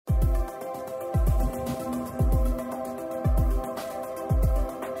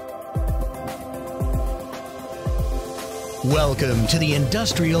Welcome to the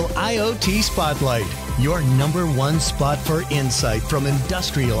Industrial IoT Spotlight, your number one spot for insight from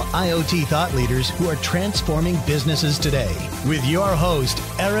industrial IoT thought leaders who are transforming businesses today. With your host,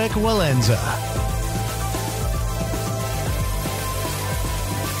 Erik Walenza.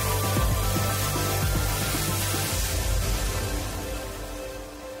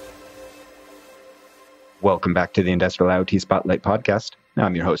 Welcome back to the Industrial IoT Spotlight podcast.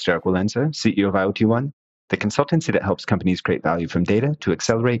 I'm your host, Erik Walenza, CEO of IoT One, the consultancy that helps companies create value from data to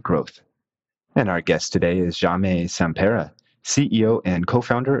accelerate growth. And our guest today is Jaume Sanpera, CEO and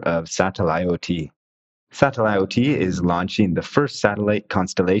co-founder of Sateliot. Sateliot is launching the first satellite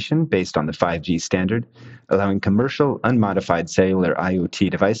constellation based on the 5G standard, allowing commercial unmodified cellular IoT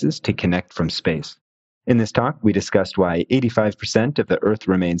devices to connect from space. In this talk, we discussed why 85% of the Earth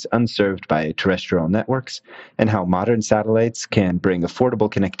remains unserved by terrestrial networks and how modern satellites can bring affordable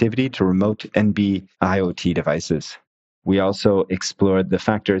connectivity to remote NB-IoT devices. We also explored the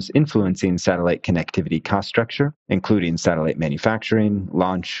factors influencing satellite connectivity cost structure, including satellite manufacturing,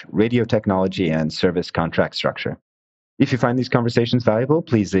 launch, radio technology, and service contract structure. If you find these conversations valuable,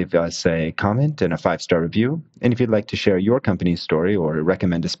 please leave us a comment and a 5-star review. And if you'd like to share your company's story or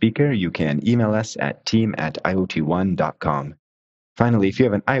recommend a speaker, you can email us at team@iot1.com. Finally, if you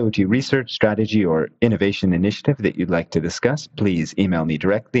have an IoT research strategy or innovation initiative that you'd like to discuss, please email me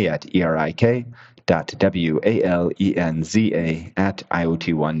directly at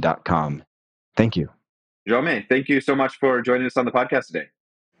erik.walenza@iot1.com. Thank you. Jaume, thank you so much for joining us on the podcast today.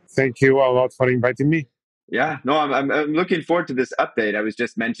 Thank you a lot for inviting me. Yeah, no, I'm looking forward to this update. I was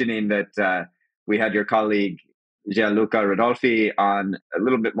just mentioning that we had your colleague Gianluca Rodolfi on a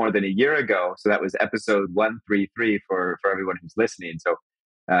little bit more than a year ago. So that was episode 133 for everyone who's listening. So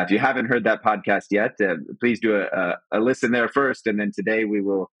if you haven't heard that podcast yet, please do a listen there first. And then today we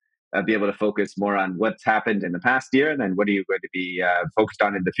will be able to focus more on what's happened in the past year and then what are you going to be focused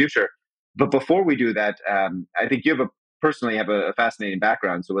on in the future. But before we do that, I think you personally have a fascinating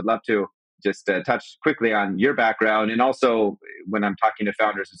background. So would love to just touch quickly on your background. And also when I'm talking to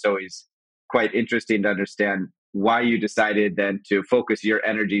founders, it's always quite interesting to understand why you decided then to focus your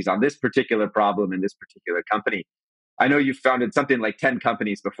energies on this particular problem in this particular company. I know you've founded something like 10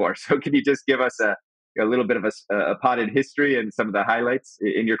 companies before. So can you just give us a little bit of a potted history and some of the highlights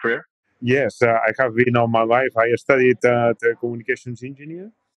in your career? Yes, I have been all my life. I studied telecommunications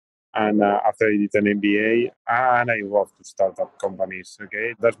engineer. And after I did an MBA, and I love to start up companies.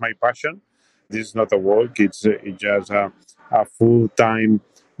 Okay, that's my passion. This is not a work; it's just a full-time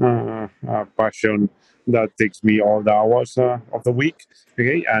passion that takes me all the hours of the week.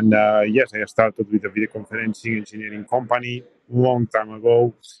 Okay, and yes, I started with a video conferencing engineering company long time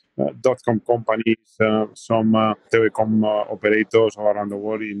ago. .com companies, some telecom operators all around the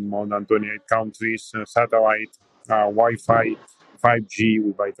world in more than 28 countries, satellite, Wi-Fi. 5G,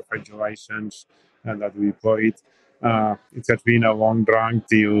 we buy the 5G license and that we deploy it. It has been a long run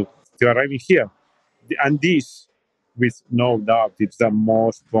till arriving here. And this, with no doubt, it's the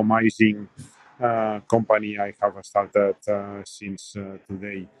most promising company I have started since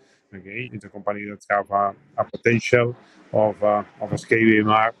today. Okay, it's a company that have a potential of scaling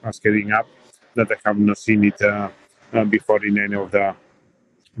up that I have not seen it before in any of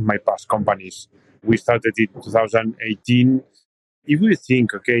my past companies. We started in 2018. If we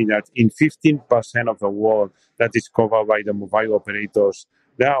think, okay, that in 15% of the world that is covered by the mobile operators,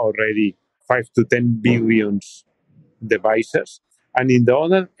 there are already 5 to 10 billion devices. And in the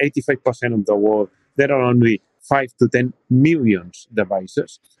other 85% of the world, there are only 5 to 10 million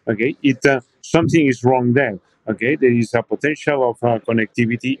devices. Okay, something is wrong there. Okay, there is a potential of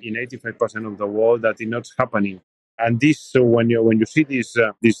connectivity in 85% of the world that is not happening. And this, so when you see these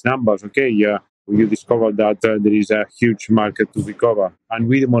numbers, okay, you discover that there is a huge market to recover. And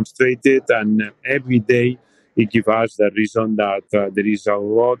we demonstrate it, and every day it gives us the reason that there is a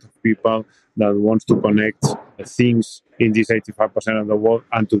lot of people that wants to connect things in this 85% of the world,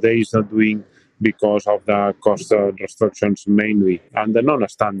 and today is not doing because of the cost restrictions mainly, and the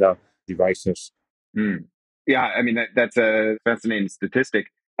non-standard devices. Yeah, I mean, that's a fascinating statistic.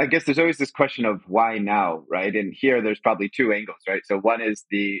 I guess there's always this question of why now, right? And here there's probably two angles, right? So one is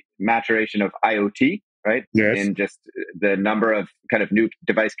the maturation of IoT, right? Yes. And just the number of kind of new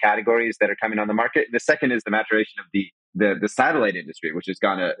device categories that are coming on the market. The second is the maturation of the satellite industry, which has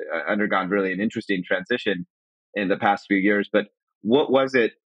undergone really an interesting transition in the past few years. But what was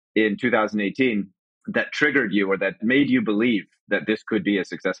it in 2018 that triggered you or that made you believe that this could be a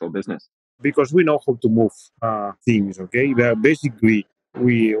successful business? Because we know how to move things, okay? Basically,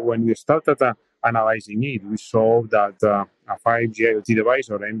 when we started analyzing it, we saw that a 5G IoT device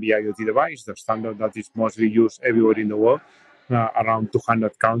or NB-IoT device, the standard that is mostly used everywhere in the world, around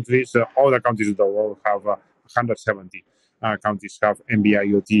 200 countries. All the countries in the world have 170 countries have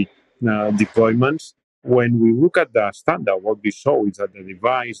NB-IoT deployments. When we look at the standard, what we saw is that the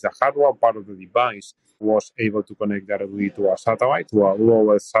device, the hardware part of the device, was able to connect directly to a satellite, to a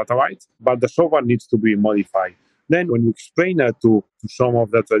low Earth satellite, but the software needs to be modified. Then, when we explain that to some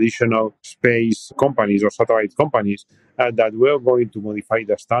of the traditional space companies or satellite companies, that we're going to modify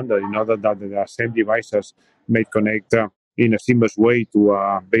the standard in order that the same devices may connect in a seamless way to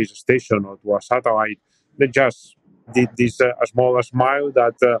a base station or to a satellite, they just did this a small smile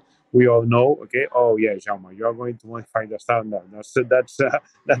that we all know. Okay, oh yeah, Jaume, you are going to modify the standard.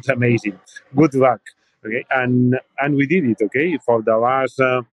 That's amazing. Good luck. Okay, and we did it. Okay, for the last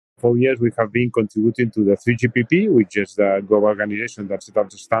 4 years, we have been contributing to the 3GPP, which is the global organization that set up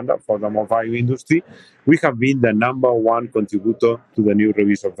the standard for the mobile industry. We have been the number one contributor to the new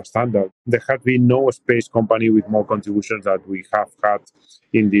release of the standard. There has been no space company with more contributions that we have had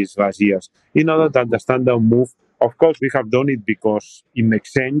in these last years. In order that the standard move, of course, we have done it because it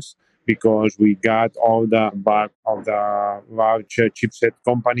makes sense, because we got all the back of the large chipset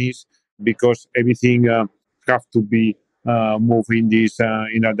companies, because everything have to be moved in this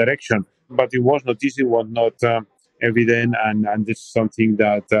in a direction. But it was not easy, was not evident, and this is something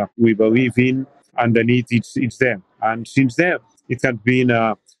that we believe in, and the need it's there. And since there, it has been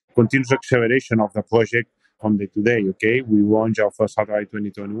a continuous acceleration of the project from day to day. Okay, we launched our first satellite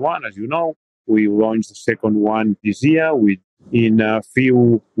 2021, as you know. We launched the second one this year. In a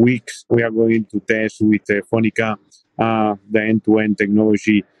few weeks, we are going to test with Phonica the end-to-end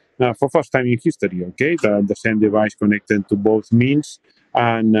technology for first time in history. Okay, the same device connected to both means,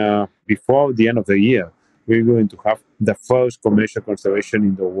 and before the end of the year, we're going to have the first commercial constellation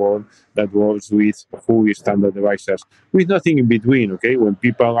in the world that works with fully standard devices, with nothing in between. Okay, when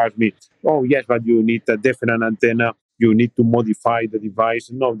people ask me, "Oh yes, but you need a different antenna, you need to modify the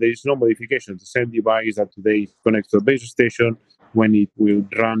device." No, there is no modification. The same device that today connects to a base station, when it will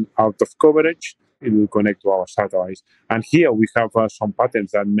run out of coverage, it will connect to our satellites. And here we have some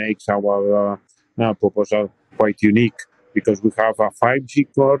patents that makes our proposal quite unique, because we have a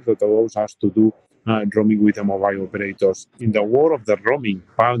 5G core that allows us to do roaming with the mobile operators. In the world of the roaming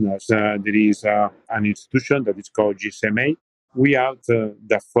partners, there is an institution that is called GSMA. We are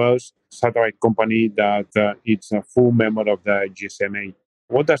the first satellite company that is a full member of the GSMA.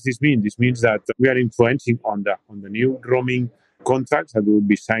 What does this mean? This means that we are influencing on the new roaming contracts that will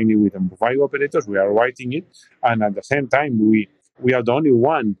be signing with the mobile operators. We are writing it, and at the same time, we are the only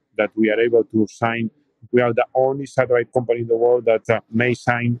one that we are able to sign. We are the only satellite company in the world that may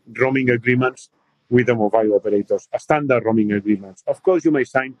sign roaming agreements with the mobile operators, a standard roaming agreements. Of course, you may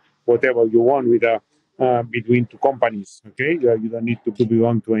sign whatever you want with between two companies. Okay, you don't need to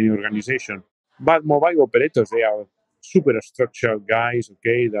belong to any organization. But mobile operators, they are super structured guys.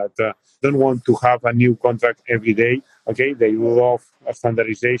 Okay, that don't want to have a new contract every day. Okay, they love a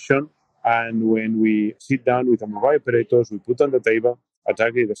standardization. And when we sit down with the mobile operators, we put on the table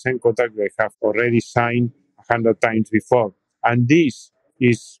exactly the same contract they have already signed 100 times before. And this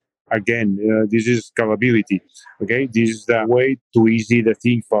is, again, this is scalability. Okay, this is the way to easy the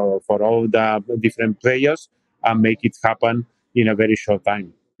thing for all the different players and make it happen in a very short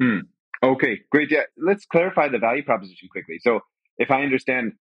time. Okay, great. Yeah, let's clarify the value proposition quickly. So, if I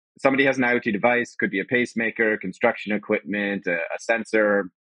understand, somebody has an IoT device, could be a pacemaker, construction equipment, a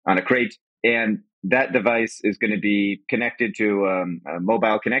sensor on a crate, and that device is going to be connected to a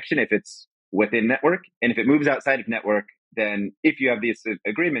mobile connection if it's within network, and if it moves outside of network, then if you have this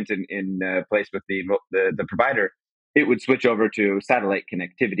agreement in place with the provider, it would switch over to satellite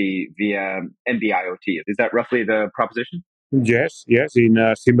connectivity via NB-IoT. Is that roughly the proposition? Yes, in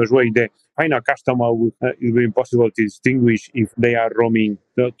a seamless way. The final customer it will be impossible to distinguish if they are roaming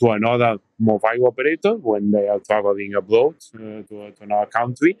to another mobile operator when they are traveling abroad to another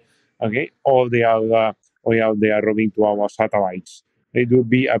country, okay, or they are roaming to our satellites. It will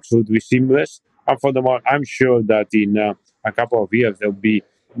be absolutely seamless. And furthermore, I'm sure that in a couple of years there will be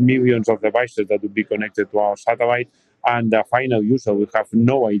millions of devices that will be connected to our satellite, and the final user will have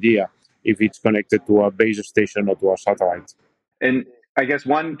no idea if it's connected to a base station or to a satellite. And I guess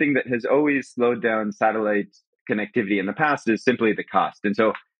one thing that has always slowed down satellite connectivity in the past is simply the cost. And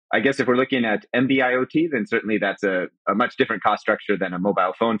so I guess if we're looking at NB-IoT, then certainly that's a much different cost structure than a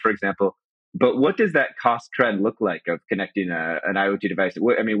mobile phone, for example. But what does that cost trend look like of connecting an IoT device?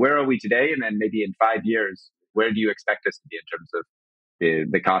 I mean, where are we today? And then maybe in 5 years, where do you expect us to be in terms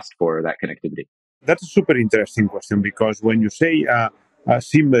of the cost for that connectivity? That's a super interesting question, because when you say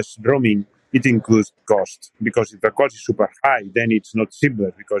seamless roaming, it includes cost. Because if the cost is super high, then it's not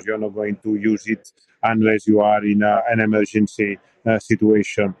seamless because you're not going to use it unless you are in an emergency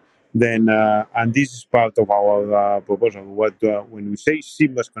situation. Then, and this is part of our proposal. When we say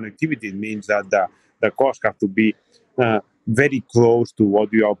seamless connectivity, it means that the costs have to be very close to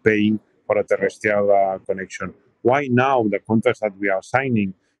what you are paying for a terrestrial connection. Why now the contracts that we are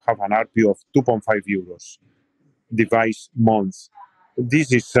signing have an RPO of 2.5 euros device month?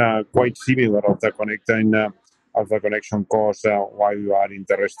 This is quite similar of the connection cost while you are in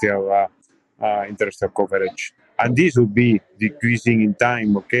terrestrial coverage, and this will be decreasing in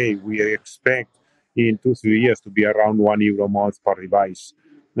time. Okay, we expect in 2-3 years to be around €1 a month per device,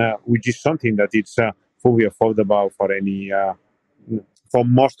 which is something that it's fully affordable for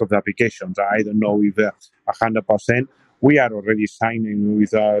most of the applications. I don't know if 100%. We are already signing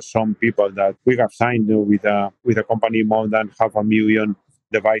with some people that we have signed with a company more than 500,000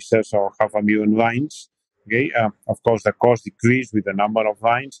 devices or 500,000 lines. Okay, of course, the cost decreased with the number of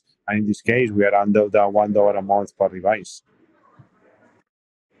lines, and in this case, we are under the $1 a month per device.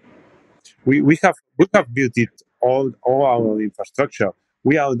 We have built it all our infrastructure.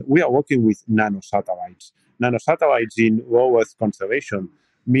 We are working with nano satellites. Nano satellites in low Earth constellation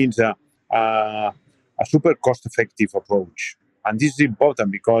means a super cost effective approach, and this is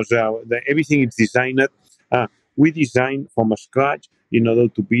important because everything is designed. We design from scratch in order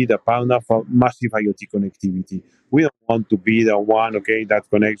to be the partner for massive IoT connectivity. We don't want to be the one, okay, that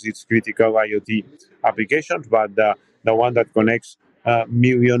connects its critical IoT applications, but the one that connects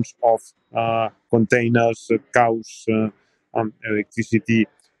millions of containers, cows, electricity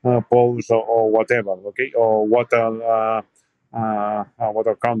poles, or whatever, okay, or water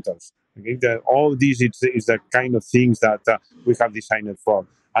counters. Okay, all these is the kind of things that we have designed for,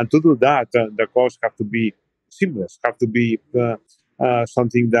 and to do that, the costs have to be seamless, have to be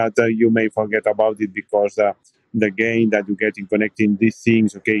something that you may forget about it because the gain that you get in connecting these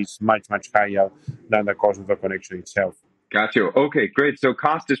things, okay, is much higher than the cost of the connection itself. Got you. Okay, great. So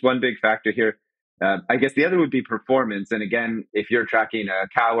cost is one big factor here. I guess the other would be performance. And again, if you're tracking a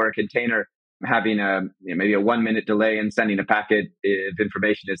cow or a container, having maybe a 1 minute delay in sending a packet of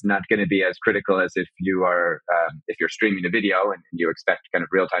information is not going to be as critical as if you're streaming a video and you expect kind of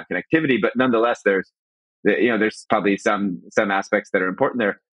real time connectivity. But nonetheless, there's probably some aspects that are important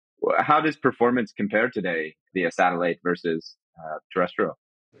there. How does performance compare today via satellite versus terrestrial?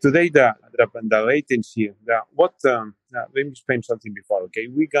 Today, the latency, let me explain something before. Okay,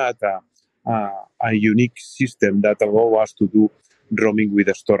 we got a unique system that allows us to do roaming with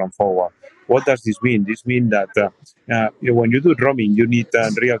a store and forward. What does this mean? This means that when you do roaming, you need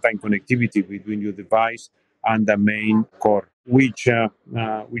real-time connectivity between your device and the main core, which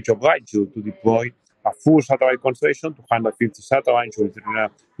obliges you to deploy a full satellite constellation, 250 satellites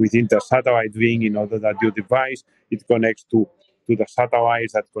with inter-satellite link, in order that your device it connects to the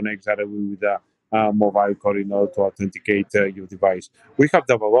satellites that connects directly with the mobile core in order to authenticate your device. We have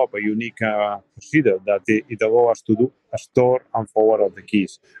developed a unique procedure that it allows us to do a store and forward of the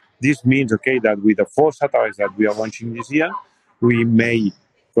keys. This means, okay, that with the 4 satellites that we are launching this year, we may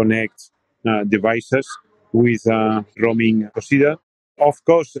connect devices with roaming procedure. Of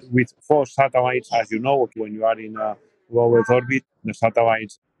course, with 4 satellites, as you know, when you are in a low Earth orbit, the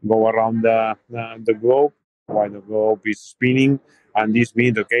satellites go around the globe while the globe is spinning, and this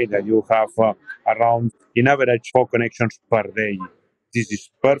means, okay, that you have around, in average, 4 connections per day. This is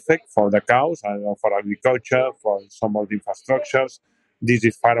perfect for the cows, for agriculture, for some of the infrastructures. This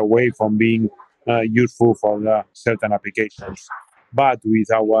is far away from being useful for certain applications. But with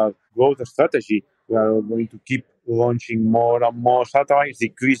our growth strategy, we are going to keep launching more and more satellites,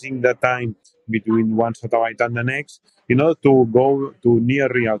 decreasing the time between one satellite and the next, in order to go to near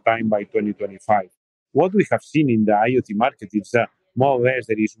real time by 2025. What we have seen in the IoT market is more or less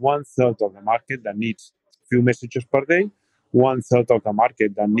there is 1/3 of the market that needs few messages per day, 1/3 of the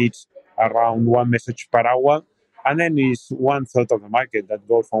market that needs around 1 message per hour, and then is 1/3 of the market that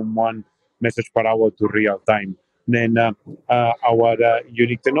goes from 1 message per hour to real time. Then our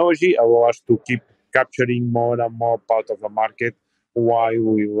unique technology allows us to keep capturing more and more part of the market while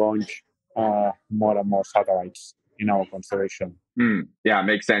we launch more and more satellites in our constellation. Yeah,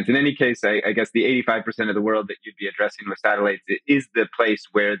 makes sense. In any case, I guess the 85% of the world that you'd be addressing with satellites is the place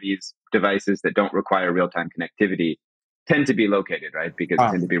where these devices that don't require real-time connectivity tend to be located, right? Because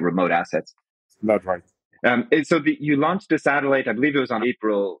they tend to be remote assets. That's right. So you launched a satellite, I believe it was on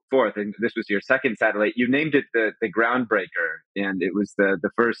April 4th, and this was your second satellite. You named it the Groundbreaker, and it was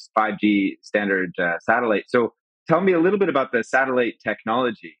the first 5G standard satellite. So tell me a little bit about the satellite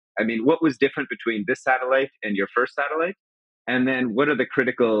technology. I mean, what was different between this satellite and your first satellite? And then what are the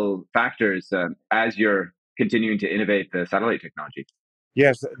critical factors as you're continuing to innovate the satellite technology?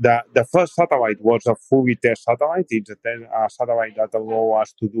 Yes, the first satellite was a fully test satellite. It's a satellite that allows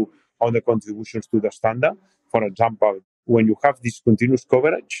us to do all the contributions to the standard. For example, when you have this continuous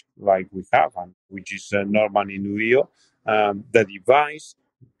coverage, like we have, and which is normal in Rio, the device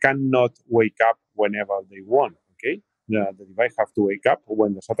cannot wake up whenever they want. Okay, the device have to wake up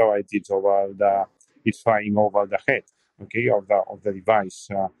when the satellite is it's flying over the head. Okay, of the device.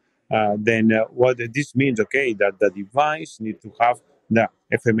 Then what this means? Okay, that the device needs to have the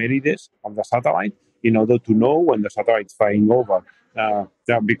ephemerides of the satellite in order to know when the satellite is flying over.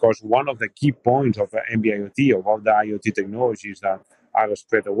 Because one of the key points of the NB-IoT, of all the IoT technologies that are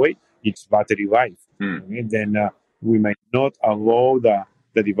spread away, it's battery life. Okay? Then we might not allow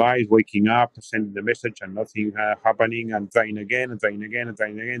the device waking up, sending the message and nothing happening, and trying again and trying again and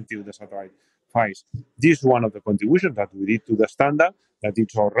trying again till the satellite flies. This is one of the contributions that we did to the standard, that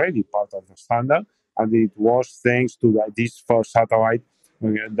it's already part of the standard, and it was thanks to this first satellite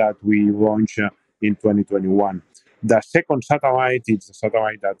that we launched in 2021. The second satellite is a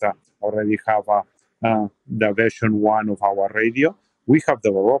satellite that already have the version 1 of our radio. We have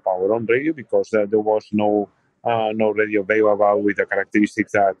developed our own radio because there was no radio available with the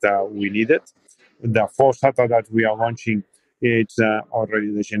characteristics that we needed. The fourth satellite that we are launching, it's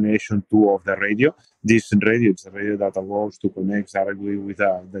already the generation 2 of the radio. This radio is a radio that allows to connect directly with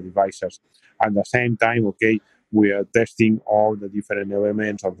the devices. At the same time, okay, we are testing all the different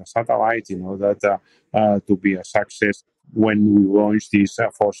elements of the satellite in order to be a success when we launch these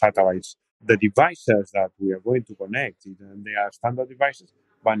 4 satellites. The devices that we are going to connect, they are standard devices,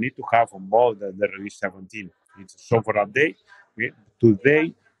 but need to have on board the release 17. It's a software update.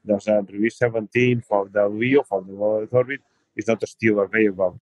 Today, there's a release 17 for the LEO, for the low Earth orbit, is not still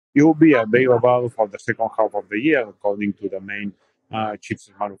available. It will be available for the second half of the year, according to the main chips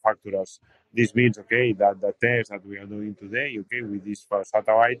manufacturers. This means, okay, that the test that we are doing today, okay, with this first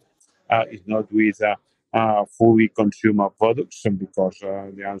satellite, is not with fully consumer products because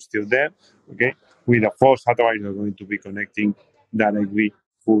they are still there, okay. With the fourth satellite, we're going to be connecting directly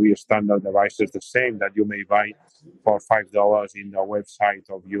fully standard devices, the same that you may buy for $5 in the website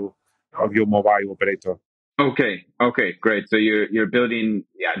of your mobile operator. Okay, great. So you're building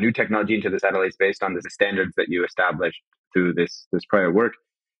new technology into the satellites based on the standards that you established through this prior work.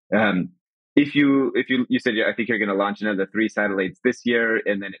 If you said, I think you're going to launch another 3 satellites this year,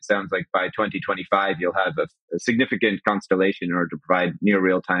 and then it sounds like by 2025 you'll have a significant constellation in order to provide near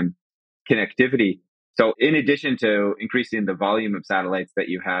real time connectivity. So in addition to increasing the volume of satellites that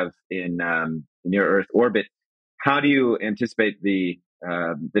you have in near Earth orbit, how do you anticipate the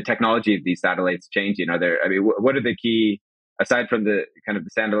technology of these satellites changing? What are the key, aside from the kind of the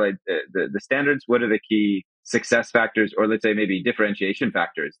satellite, the standards, what are the key success factors, or let's say maybe differentiation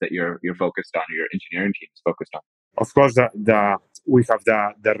factors that you're focused on, or your engineering team is focused on? Of course, we have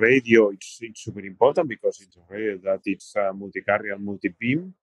the radio. It's super important because it's a radio that it's multi-carrier,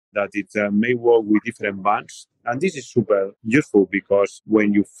 multi-beam, that it may work with different bands. And this is super useful because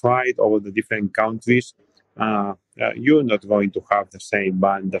when you fly over the different countries, you're not going to have the same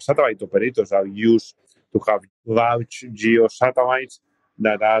band. The satellite operators are used to have large geo satellites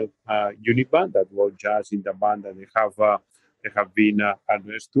that are uniband, that work just in the band that they have been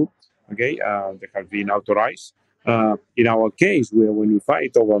addressed to. Okay, they have been authorized. In our case, when we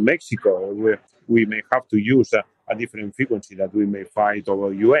fight over Mexico, we may have to use a different frequency that we may fight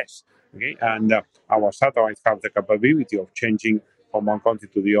over US. Okay, and our satellites have the capability of changing from one country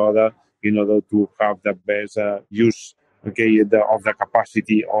to the other in order to have the best use, okay, of the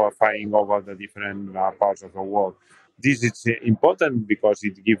capacity of flying over the different parts of the world. This is important because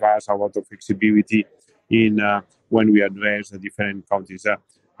it gives us a lot of flexibility in when we address the different countries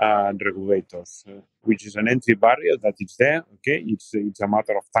and regulators, which is an entry barrier that is there. Okay, it's a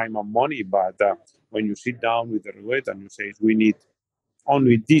matter of time and money, but when you sit down with the regulator and you say we need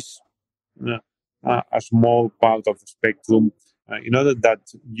only this a small part of the spectrum, in order that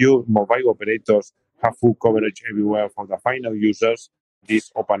your mobile operators have full coverage everywhere for the final users,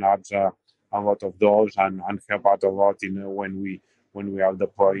 this opens up a lot of doors and help out a lot when we are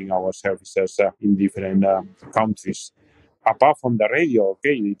deploying our services in different countries. Apart from the radio,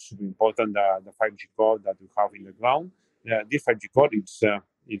 okay, it's important the 5G core that we have in the ground. This 5G core it's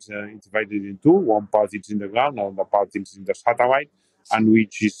divided in 2. One part is in the ground, and the part is in the satellite, and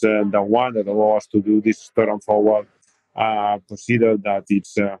which is the one that allows us to do this store and forward procedure that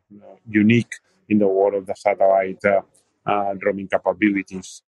it's unique in the world of the satellite roaming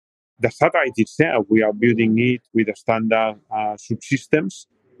capabilities. The satellite itself, we are building it with the standard subsystems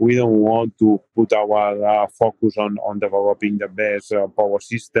we don't want to put our focus on developing the best power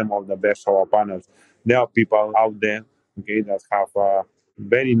system or the best solar panels. There are people out there, okay, that have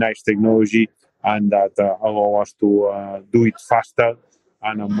very nice technology and that allow us to do it faster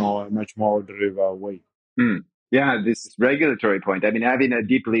and a much more reliable way. Hmm. Yeah, this regulatory point. I mean, having a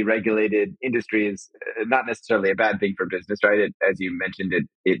deeply regulated industry is not necessarily a bad thing for business, right? As you mentioned,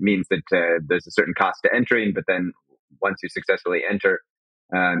 it means that there's a certain cost to entering, but then once you successfully enter,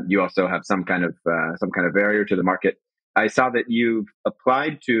 you also have some kind of barrier to the market. I saw that you've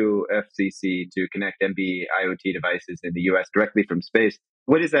applied to FCC to connect NB-IoT devices in the U.S. directly from space.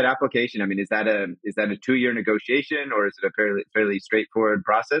 What is that application? I mean, is that a 2-year negotiation, or is it a fairly straightforward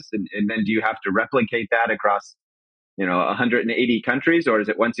process? And then do you have to replicate that across 180 countries, or is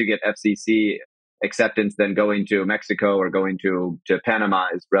it once you get FCC acceptance, then going to Mexico or going to Panama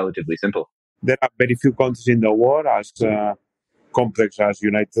is relatively simple? There are very few countries in the world as complex as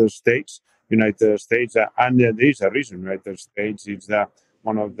United States. And there is a reason. United States is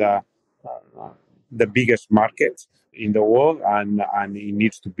one of the biggest markets in the world, and it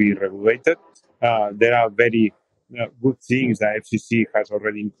needs to be regulated. There are very good things that FCC has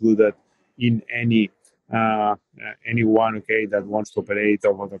already included in anyone, okay, that wants to operate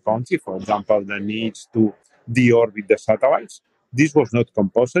over the country. For example, the needs to deorbit the satellites. This was not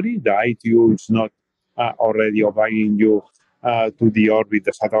compulsory. The ITU is not already obliging you to deorbit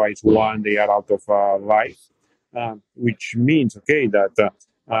the satellites when they are out of life, which means, okay, that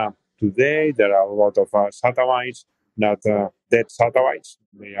today there are a lot of satellites dead satellites.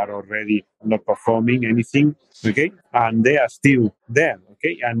 They are already not performing anything, okay, and they are still there,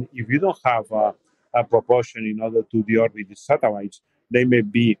 okay. And if you don't have a proportion in order to deorbit the satellites, they may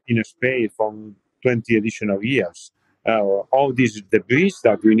be in space for 20 additional years. All these debris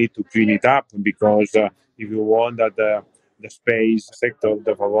that we need to clean it up, because if you want that the space sector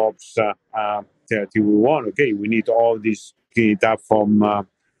develops that you want, okay, we need all this clean it up from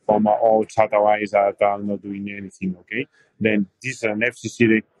all satellites that are not doing anything, okay. Then this is an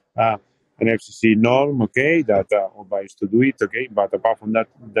FCC norm, okay, that obliges to do it, okay. But apart from that,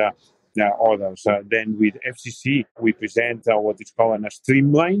 the others. Then with FCC, we present what is called a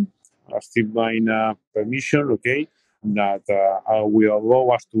streamline permission, okay, that will allow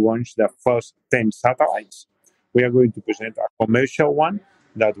us to launch the first 10 satellites. We are going to present a commercial one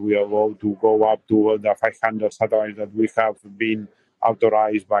that will allow to go up to the 500 satellites that we have been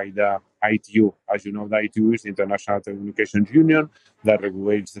authorized by the ITU. As you know, the ITU is the International Telecommunications Union that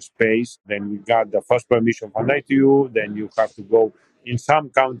regulates the space. Then we got the first permission from the ITU. Then you have to go. In some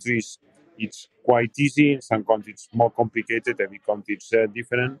countries, it's quite easy. In some countries, it's more complicated. Every country is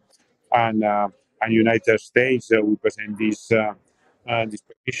different. And United States, we present this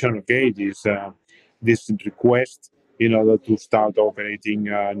petition, okay, this request in order to start operating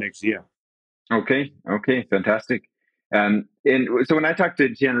next year. Okay, fantastic. And so when I talked to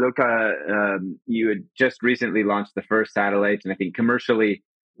Gianluca, you had just recently launched the first satellite, and I think commercially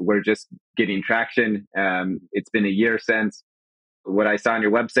we're just getting traction. It's been a year since. What I saw on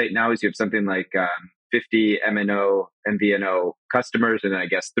your website now is you have something like 50 MVNO customers, and then I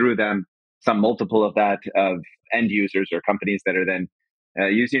guess through them, some multiple of that of end users or companies that are then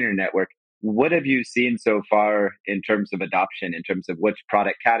using your network. What have you seen so far in terms of adoption, in terms of which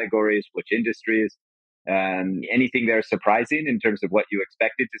product categories, which industries? Anything there surprising in terms of what you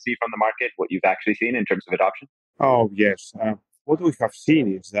expected to see from the market, what you've actually seen in terms of adoption? Oh, yes. What we have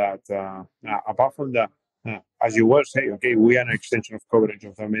seen is that apart from as you were saying, okay, we are an extension of coverage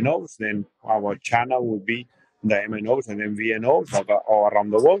of MNOs, then our channel will be the MNOs and MVNOs all around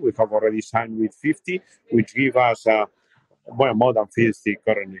the world. We have already signed with 50, which give us more than 50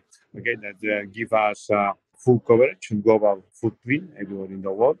 currently, okay, that give us full coverage and global footprint everywhere in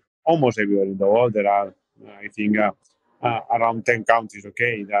the world. Almost everywhere in the world. There are, I think, around 10 countries,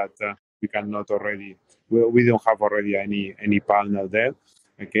 okay, that we cannot already, we don't have already any partner there,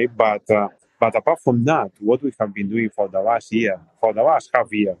 okay. But apart from that, what we have been doing for the last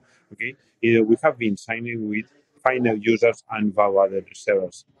half year, okay, we have been signing with final users and value-added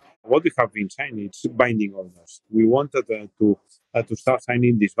resellers. What we have been signing is binding orders. We wanted to start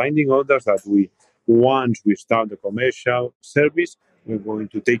signing these binding orders that once we start the commercial service, we're going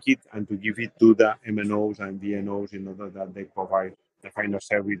to take it and to give it to the MNOs and VNOs in order that they provide the final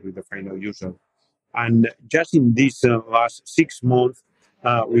service with the final user. And just in these last 6 months,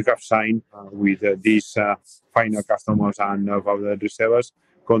 we have signed with these final customers and value resellers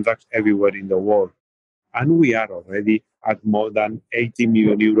contracts everywhere in the world. And we are already at more than 80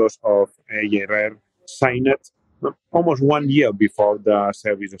 million euros of ARR signed almost 1 year before the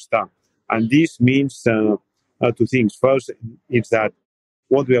service start. And this means two things. First, it's that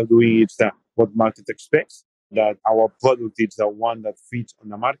what we are doing is that what market expects, that our product is the one that fits on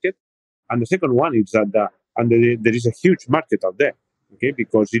the market. And the second one is that there is a huge market out there, okay,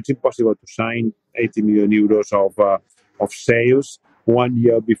 because it's impossible to sign 80 million euros of sales 1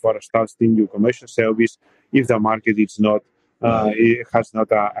 year before starting your commercial service if the market is not it has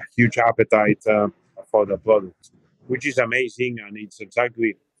not a huge appetite for the product, which is amazing, and it's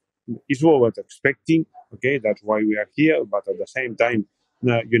what we're expecting. Okay, that's why we are here. But at the same time,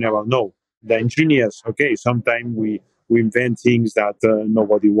 you never know. The engineers, okay, sometimes we invent things that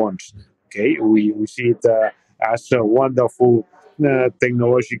nobody wants. Okay, we see it as a wonderful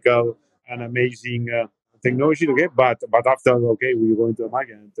technological and amazing technology. Okay, but after we go into the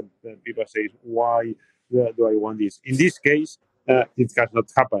market and the people say, why do I want this? In this case, it has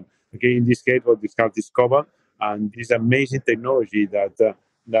not happened. Okay, in this case, what this has discovered, and this amazing technology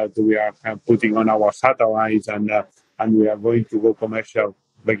that we are putting on our satellites, and we are going to go commercial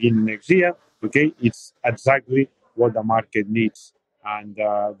beginning next year. Okay, it's exactly what the market needs, and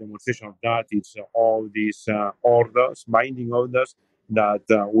demonstration of that is all these orders, binding orders that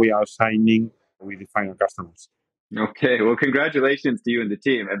we are signing with the final customers. Okay, well, congratulations to you and the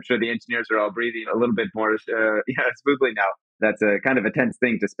team. I'm sure the engineers are all breathing a little bit more smoothly now. That's a kind of a tense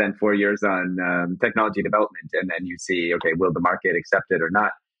thing to spend 4 years on technology development, and then you see, okay, will the market accept it or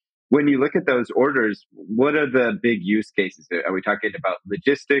not? When you look at those orders, what are the big use cases? Are we talking about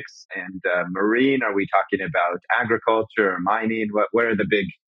logistics and marine? Are we talking about agriculture or mining? What are the big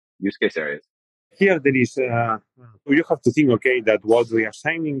use case areas? Here there is, you have to think, okay, that what we are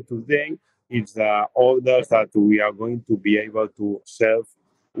signing today is the orders that we are going to be able to serve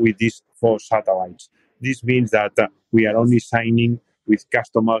with these 4 satellites. This means that we are only signing with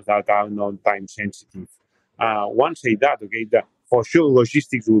customers that are non-time sensitive. Once say that, okay, for sure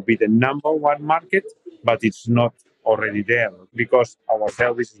logistics will be the number one market, but it's not already there because our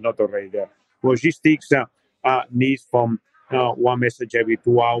service is not already there. Logistics needs from one message every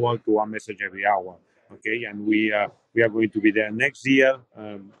 2 hours to one message every hour. Okay, and we are going to be there next year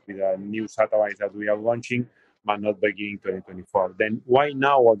with a new satellite that we are launching, but not beginning 2024. Then why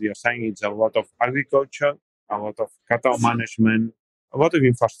now? What we are saying is a lot of agriculture, a lot of cattle management, a lot of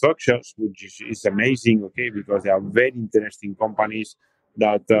infrastructures, which is amazing. Okay, because they are very interesting companies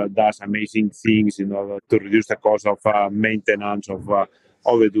that does amazing things in order to reduce the cost of maintenance of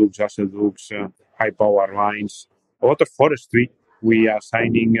oleoducts, gasoducts, high power lines. A lot of forestry. We are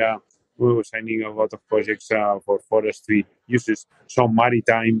signing. We were signing a lot of projects for forestry uses. Some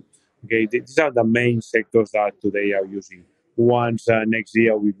maritime. Okay, these are the main sectors that today are using. Once next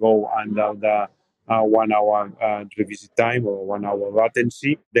year we go under the 1 hour revisit time or 1 hour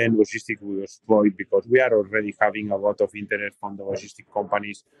latency, then logistics will exploit because we are already having a lot of interest from the logistic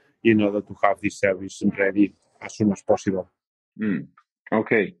companies in order to have this service ready as soon as possible.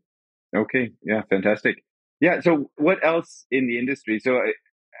 Okay. Yeah, fantastic. Yeah. So what else in the industry? So,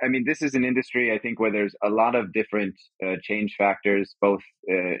 I mean, this is an industry, I think, where there's a lot of different change factors, both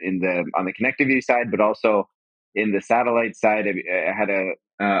on the connectivity side, but also in the satellite side. I had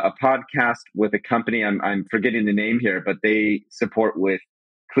a podcast with a company. I'm forgetting the name here, but they support with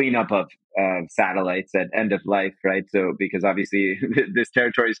cleanup of satellites at end of life, right? So because obviously this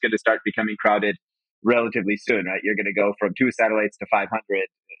territory is going to start becoming crowded relatively soon, right? You're going to go from 2 satellites to 500,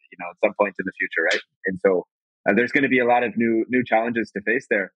 at some point in the future, right? And so there's going to be a lot of new challenges to face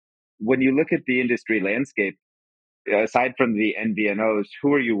there. When you look at the industry landscape, aside from the NVNOs,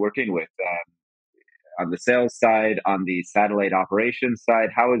 who are you working with on the sales side, on the satellite operations side?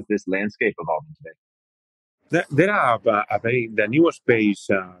 How is this landscape evolving today? There are the new space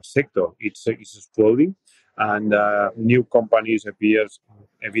sector. It's exploding, and new companies appear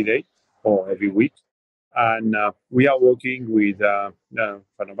every day or every week. And we are working with kind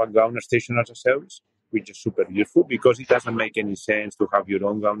of a ground station as a service, which is super useful because it doesn't make any sense to have your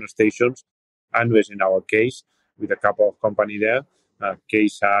own ground stations, unless in our case with a couple of companies there,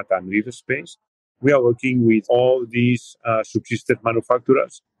 KSAT and Riverspace. We are working with all these subsystem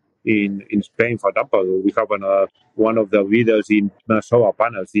manufacturers in Spain. For example, we have one of the leaders in solar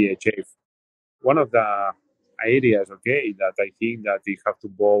panels, DHF. One of the areas, okay, that I think that we have to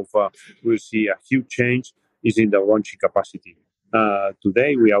both will see a huge change is in the launching capacity.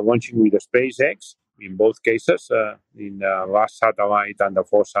 Today we are launching with the SpaceX in both cases, in the last satellite and the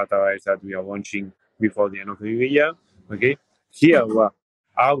 4 satellites that we are launching before the end of the year. Okay, here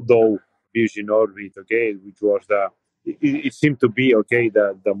although using orbit, okay, which was it seemed to be okay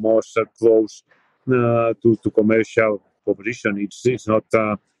the most close to commercial proposition. It's not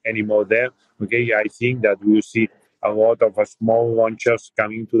anymore there. Okay, I think that we will see a lot of small launchers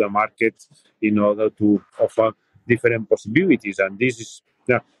coming to the market in order to offer different possibilities, and this is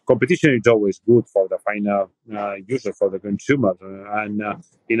competition is always good for the final user, for the consumer. And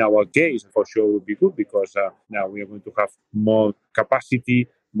in our case, for sure, it will be good because now we are going to have more capacity,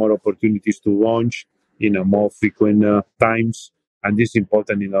 more opportunities to launch in a more frequent times. And this is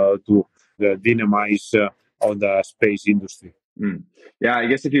important in order to dynamize on the space industry. Yeah, I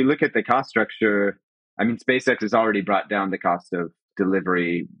guess if you look at the cost structure, I mean, SpaceX has already brought down the cost of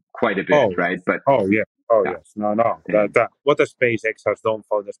delivery quite a bit, right? But yes. What a SpaceX has done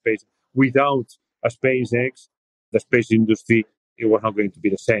for the space, without a SpaceX, the space industry, it was not going to be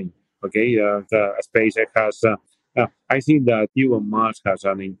the same. Okay, the SpaceX has. I think that Elon Musk has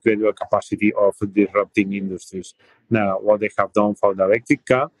an incredible capacity of disrupting industries. Now, what they have done for the electric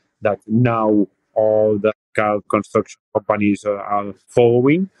car, that now all the car construction companies are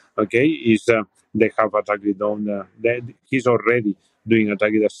following. Okay, is they have exactly done. He's already doing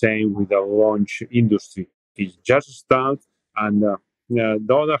exactly the same with the launch industry. He just start, and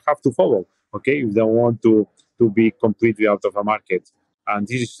the others have to follow. Okay, if they want to be completely out of the market, and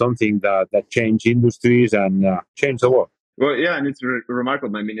this is something that change industries and change the world. Well, yeah, and it's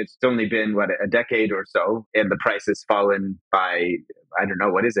remarkable. I mean, it's only been a decade or so, and the price has fallen by, I don't know,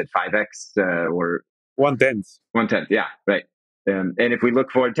 what is it, 5x or 1/10. 1/10, yeah, right. And if we look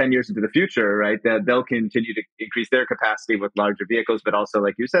forward 10 years into the future, right, they'll continue to increase their capacity with larger vehicles, but also,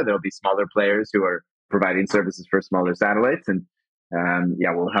 like you said, there'll be smaller players who are providing services for smaller satellites, and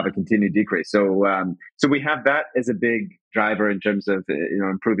we'll have a continued decrease. So we have that as a big driver in terms of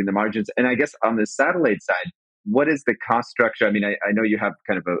improving the margins. And I guess on the satellite side, what is the cost structure? I mean, I know you have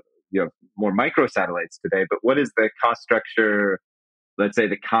kind of more micro satellites today, but what is the cost structure? Let's say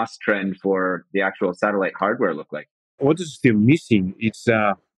the cost trend for the actual satellite hardware look like? What is still missing is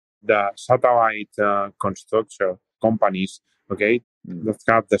the satellite construction companies, okay, that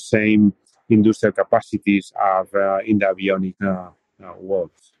have the same industrial capacities of in the avionic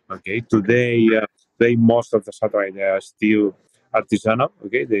world. Okay, today most of the satellites are still artisanal.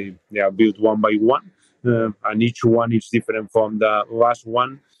 Okay, they are built one by one, and each one is different from the last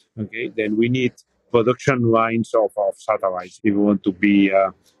one. Okay, then we need production lines of satellites if we want to be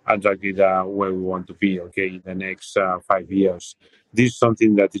exactly where we want to be, okay, in the next 5 years. This is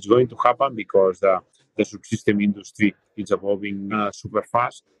something that is going to happen because the subsystem industry is evolving super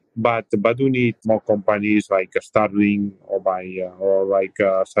fast. But we need more companies like Starlink or like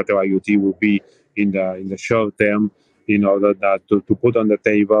Sateliot IoT will be in the short term in order to put on the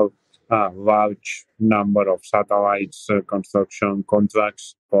table a large number of satellites construction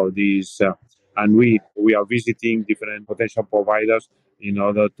contracts for these. And we are visiting different potential providers in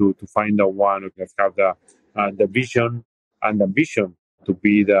order to find the one that have the vision and ambition to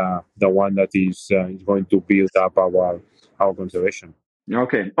be the one that is going to build up our conservation.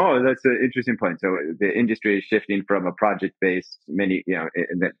 Okay. Oh, that's an interesting point. So the industry is shifting from a project-based and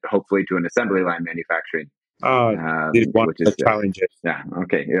then hopefully to an assembly line manufacturing. This is one of the challenges. Yeah.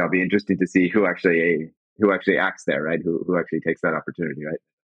 Okay. It'll be interesting to see who actually acts there, right? Who actually takes that opportunity, right?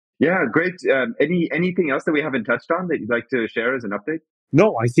 Yeah, great. Anything else that we haven't touched on that you'd like to share as an update?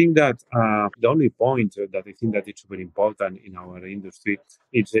 No, I think that the only point that I think that it's super important in our industry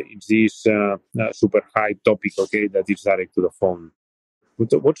is this super high topic, okay, that is direct to the phone.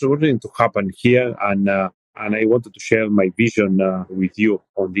 What's going to happen here, and I wanted to share my vision with you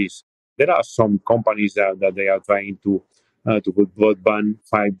on this. There are some companies that they are trying to put broadband,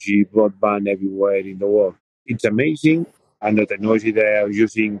 5G broadband everywhere in the world. It's amazing, and the technology they are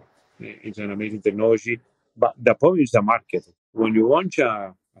using, it's an amazing technology. But the problem is the market. When you launch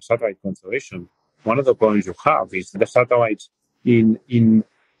a satellite constellation, one of the problems you have is the satellites in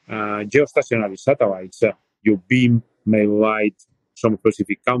geostationary satellites. You beam may light some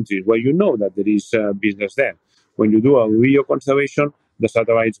specific countries where you know that there is business there. When you do a LEO constellation, the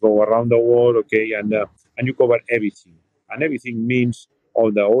satellites go around the world, okay, and you cover everything. And everything means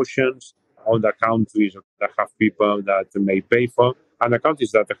all the oceans, all the countries that have people that may pay for, and the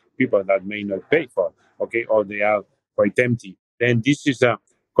countries that have people that may not pay for, okay, or they are quite empty. Then this is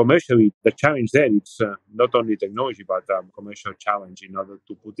commercially the challenge there. It's not only technology, but commercial challenge in order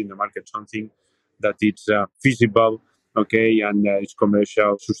to put in the market something that it's feasible, okay, and it's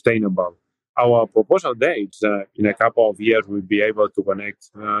commercial sustainable. Our proposal there is in a couple of years we'll be able to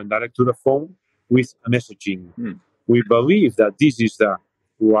connect direct to the phone with messaging. We believe that this is the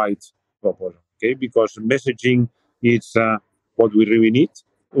right proposal, okay, because messaging is what we really need.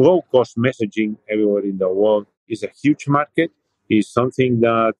 Low-cost messaging everywhere in the world is a huge market. It's something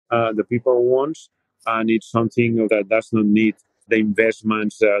that the people want, and it's something that does not need the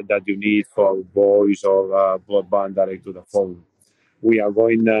investments that you need for voice or broadband direct to the phone. We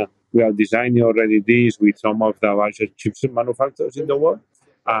are designing already this with some of the largest chipset manufacturers in the world,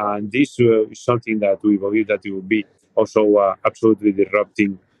 And this is something that we believe that it will be also absolutely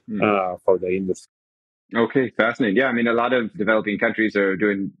disrupting for the industry. Okay, fascinating. Yeah, I mean, a lot of developing countries are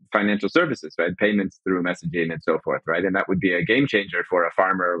doing financial services, right? Payments through messaging and so forth, right? And that would be a game changer for a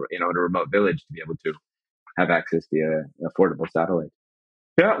farmer, in a remote village to be able to have access via affordable satellite.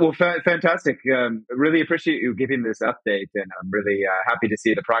 Yeah, well, fantastic. Really appreciate you giving this update, and I'm really happy to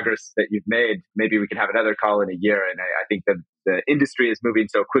see the progress that you've made. Maybe we can have another call in a year, and I think that the industry is moving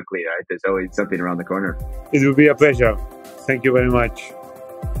so quickly, right? There's always something around the corner. It will be a pleasure. Thank you very much.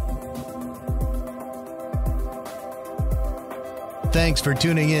 Thanks for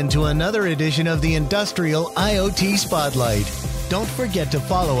tuning in to another edition of the Industrial IoT Spotlight. Don't forget to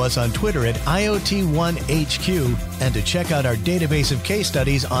follow us on Twitter at IoT1HQ and to check out our database of case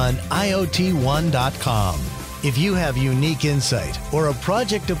studies on IoT1.com. If you have unique insight or a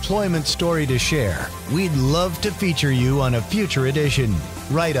project deployment story to share, we'd love to feature you on a future edition.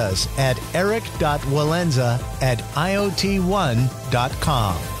 Write us at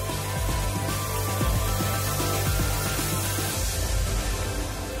eric.walenza@IoT1.com.